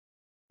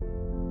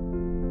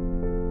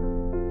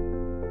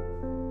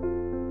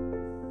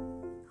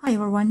Hi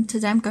everyone,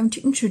 today I'm going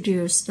to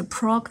introduce the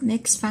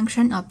PROG.MIX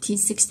function of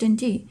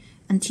T16D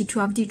and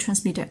T12D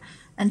transmitter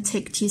and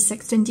take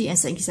T16D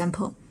as an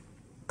example.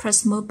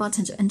 Press Mode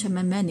button to enter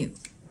my menu.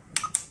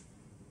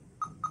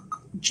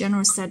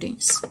 General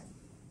Settings.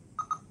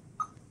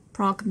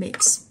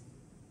 PROG.MIX.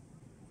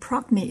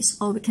 PROG.MIX,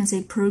 or we can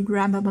say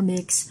Programmable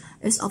Mix,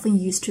 is often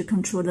used to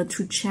control the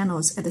two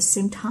channels at the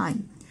same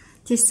time.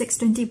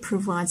 T16D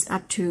provides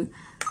up to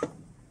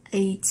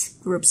 8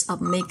 groups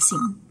of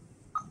mixing.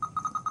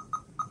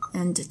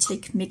 And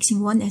take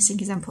mixing 1 as an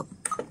example.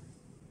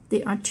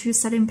 There are 2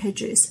 setting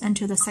pages.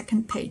 Enter the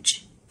second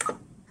page.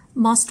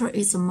 Master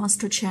is the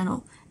master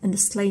channel and the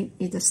slave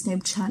is the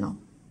slave channel.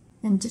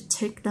 And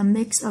take the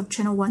mix of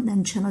channel 1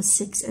 and channel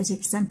 6 as an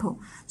example.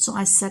 So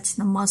I set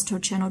the master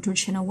channel to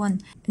channel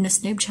 1 and the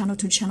slave channel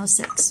to channel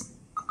 6.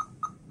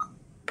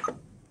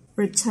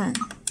 Return.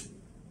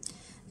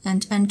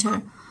 And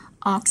enter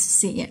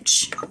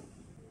AUX-CH.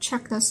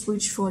 Check the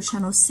switch for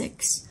channel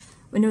 6.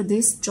 We know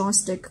this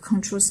joystick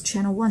controls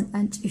channel 1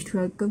 and it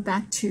will go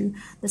back to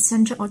the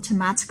center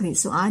automatically,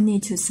 so I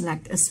need to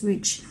select a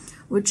switch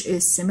which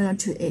is similar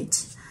to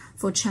it.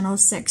 For channel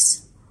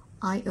 6,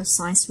 I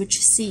assign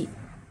switch C,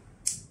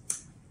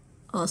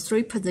 a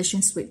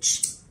 3-position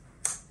switch,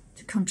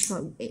 to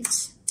control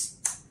it.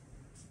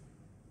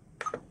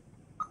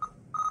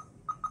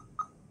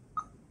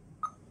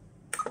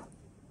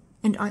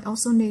 And I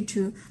also need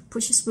to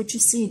push switch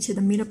C to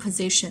the middle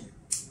position.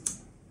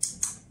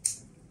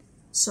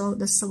 So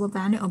the servo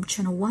value of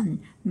channel 1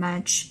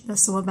 match the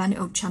servo value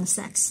of channel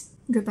 6.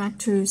 Go back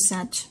to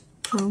set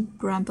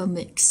Programmable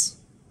Mix.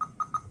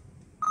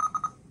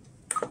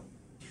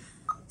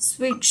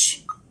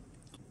 Switch.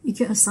 You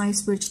can assign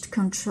switch to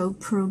control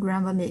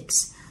Programmable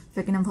Mix. For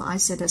example, I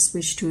set a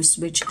switch to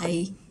switch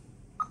A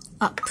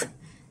up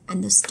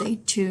and the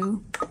state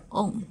to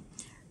on,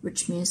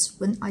 which means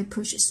when I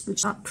push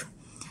switch up,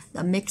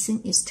 the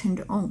mixing is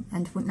turned on,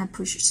 and when I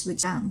push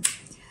switch down,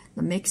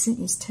 the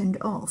mixing is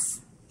turned off.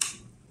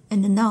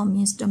 And now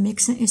means the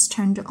mixing is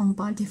turned on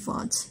by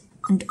default.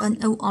 And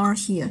NOR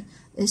here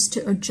is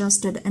to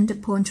adjust the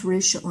endpoint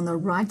ratio on the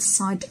right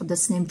side of the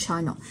slave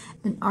channel.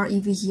 And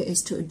REV here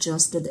is to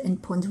adjust the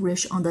endpoint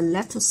ratio on the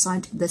left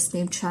side of the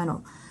slave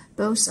channel.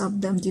 Both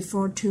of them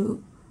default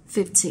to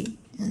 50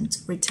 and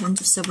return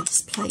to servo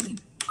display.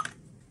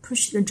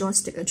 Push the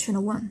joystick at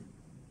channel 1.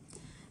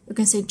 You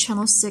can see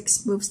channel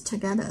 6 moves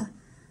together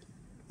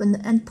when the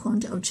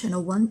endpoint of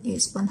channel 1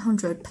 is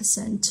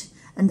 100%.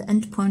 And the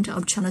endpoint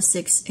of channel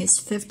 6 is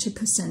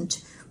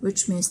 50%,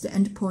 which means the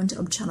endpoint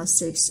of channel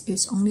 6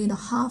 is only the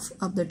half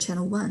of the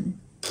channel 1.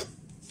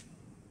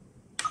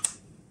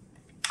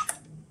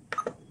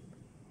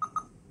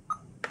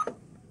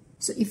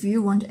 So if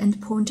you want the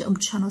endpoint of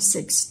channel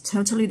 6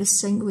 totally the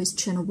same with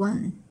channel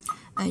 1,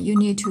 you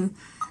need to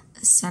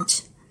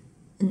set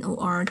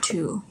NOR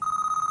to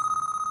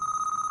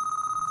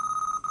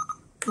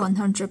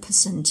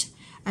 100%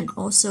 and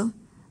also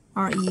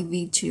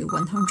REV to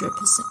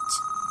 100%.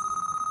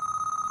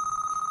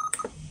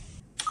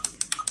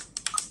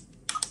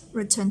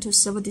 Return to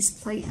servo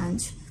display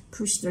and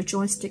push the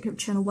joystick of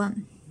channel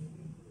 1.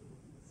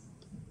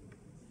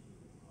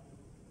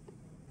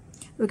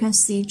 We can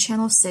see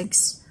channel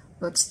 6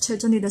 looks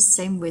totally the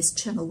same with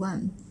channel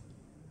 1.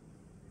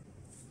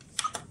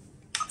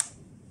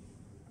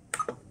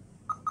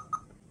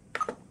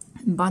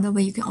 And by the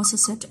way, you can also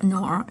set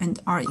NOR and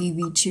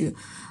REV to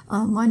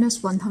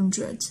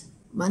 -100.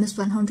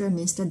 -100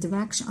 means the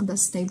direction of the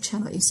slave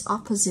channel is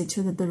opposite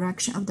to the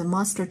direction of the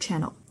master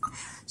channel.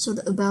 So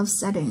the above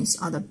settings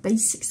are the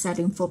basic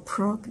setting for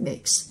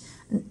PROG.MIX.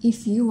 And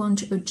if you want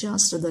to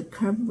adjust the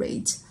curve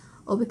rate,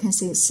 or we can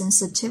say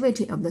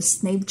sensitivity of the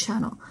slave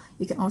channel,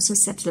 you can also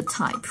set the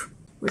type,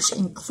 which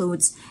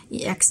includes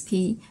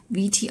EXP,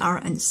 VTR,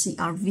 and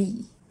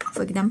CRV.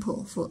 For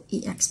example, for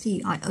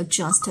EXP, I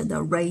adjusted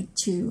the rate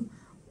to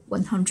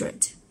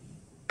 100.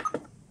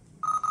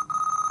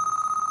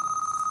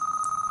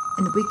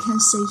 And we can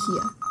see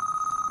here,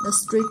 the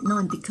straight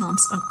line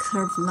becomes a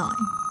curved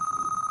line,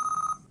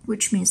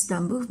 which means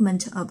the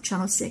movement of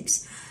channel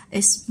 6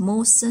 is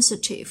more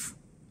sensitive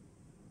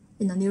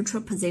in the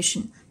neutral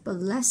position,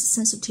 but less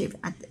sensitive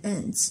at the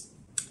ends.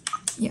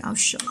 Yeah, I'll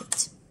show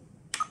it.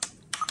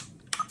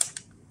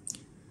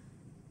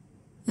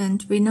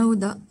 And we know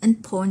the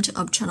endpoint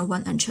of channel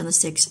 1 and channel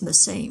 6 are the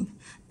same,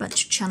 but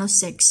channel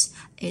 6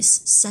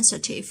 is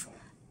sensitive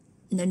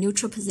in the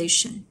neutral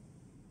position.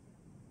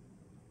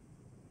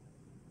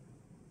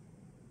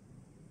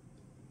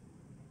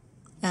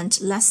 And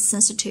less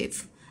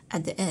sensitive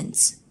at the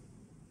ends.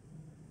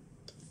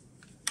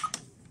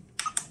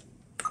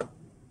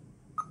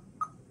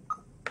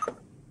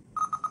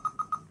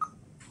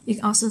 You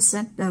can also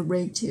set the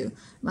rate to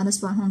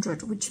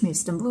 -100, which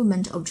means the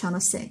movement of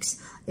channel 6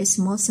 is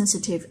more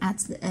sensitive at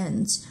the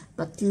ends,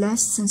 but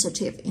less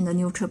sensitive in the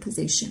neutral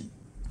position.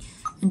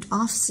 And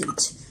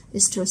offset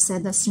is to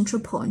set the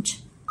central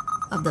point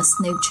of the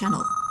slave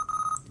channel.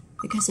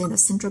 You can see the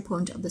central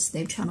point of the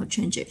slave channel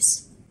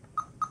changes.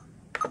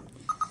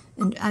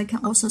 And I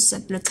can also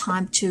set the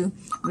type to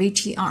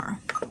VTR,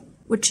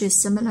 which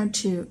is similar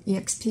to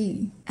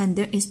EXP, and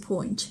there is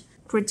point,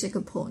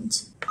 critical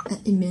point. And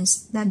it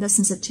means that the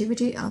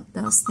sensitivity of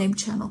the snap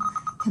channel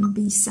can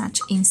be set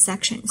in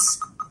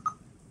sections.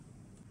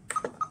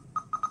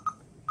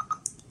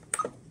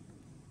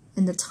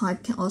 And the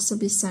type can also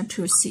be set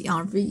to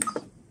CRV.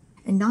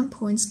 And 9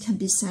 points can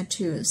be set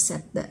to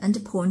set the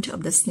endpoint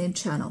of the snap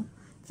channel.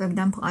 For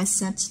example, I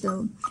set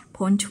the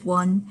point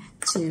 1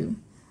 to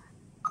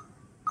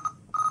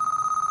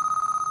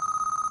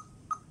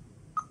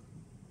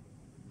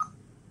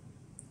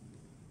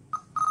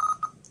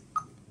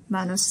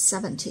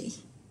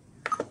 -70.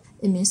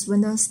 It means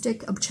when the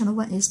stick of channel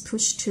 1 is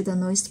pushed to the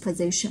noise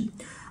position,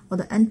 or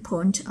the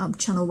endpoint of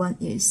channel 1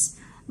 is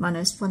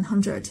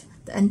 -100,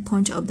 the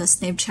endpoint of the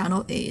snap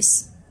channel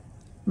is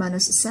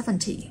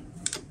 -70.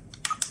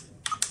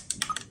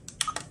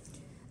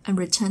 And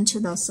return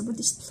to the servo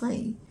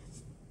display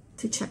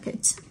to check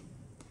it.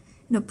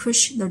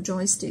 Push the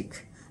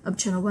joystick of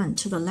channel 1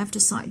 to the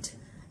left side,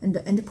 and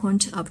the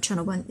endpoint of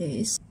channel 1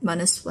 is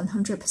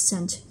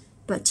 -100%,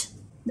 but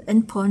the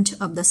endpoint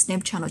of the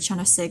snap channel,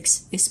 channel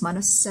 6, is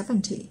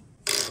 -70.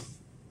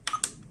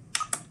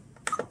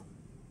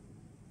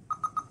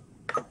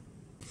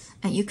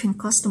 And you can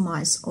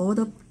customize all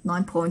the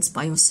 9 points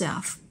by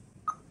yourself.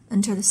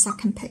 Enter the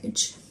second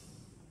page.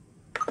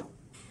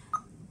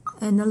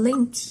 And the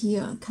link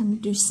here can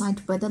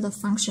decide whether the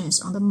functions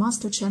on the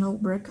master channel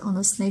work on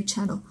the snap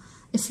channel.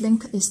 If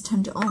link is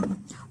turned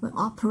on when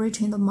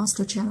operating the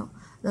master channel,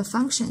 the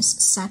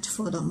functions set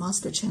for the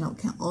master channel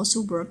can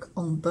also work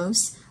on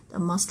both the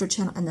master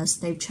channel and the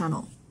snap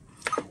channel.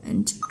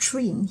 And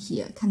trim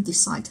here can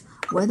decide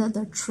whether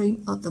the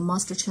trim of the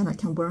master channel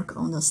can work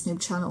on the snap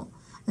channel.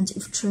 And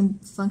if trim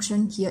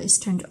function here is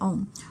turned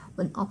on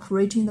when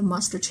operating the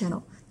master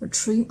channel, the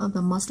trim of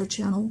the master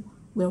channel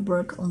will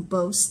work on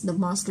both the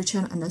master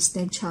channel and the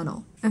snap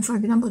channel. And for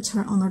example,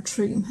 turn on the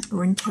trim and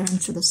return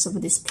to the servo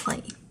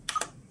display.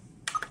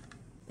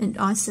 And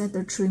I set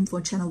the trim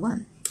for channel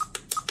 1.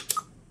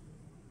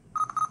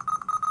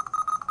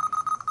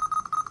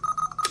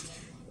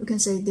 You can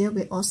see there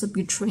will also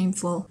be trim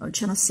for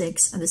channel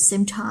 6 at the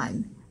same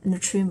time, and the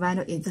trim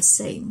value is the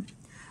same.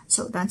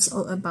 So that's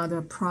all about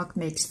the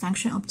PROG.MIX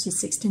function of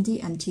T16D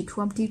and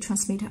T12D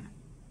transmitter.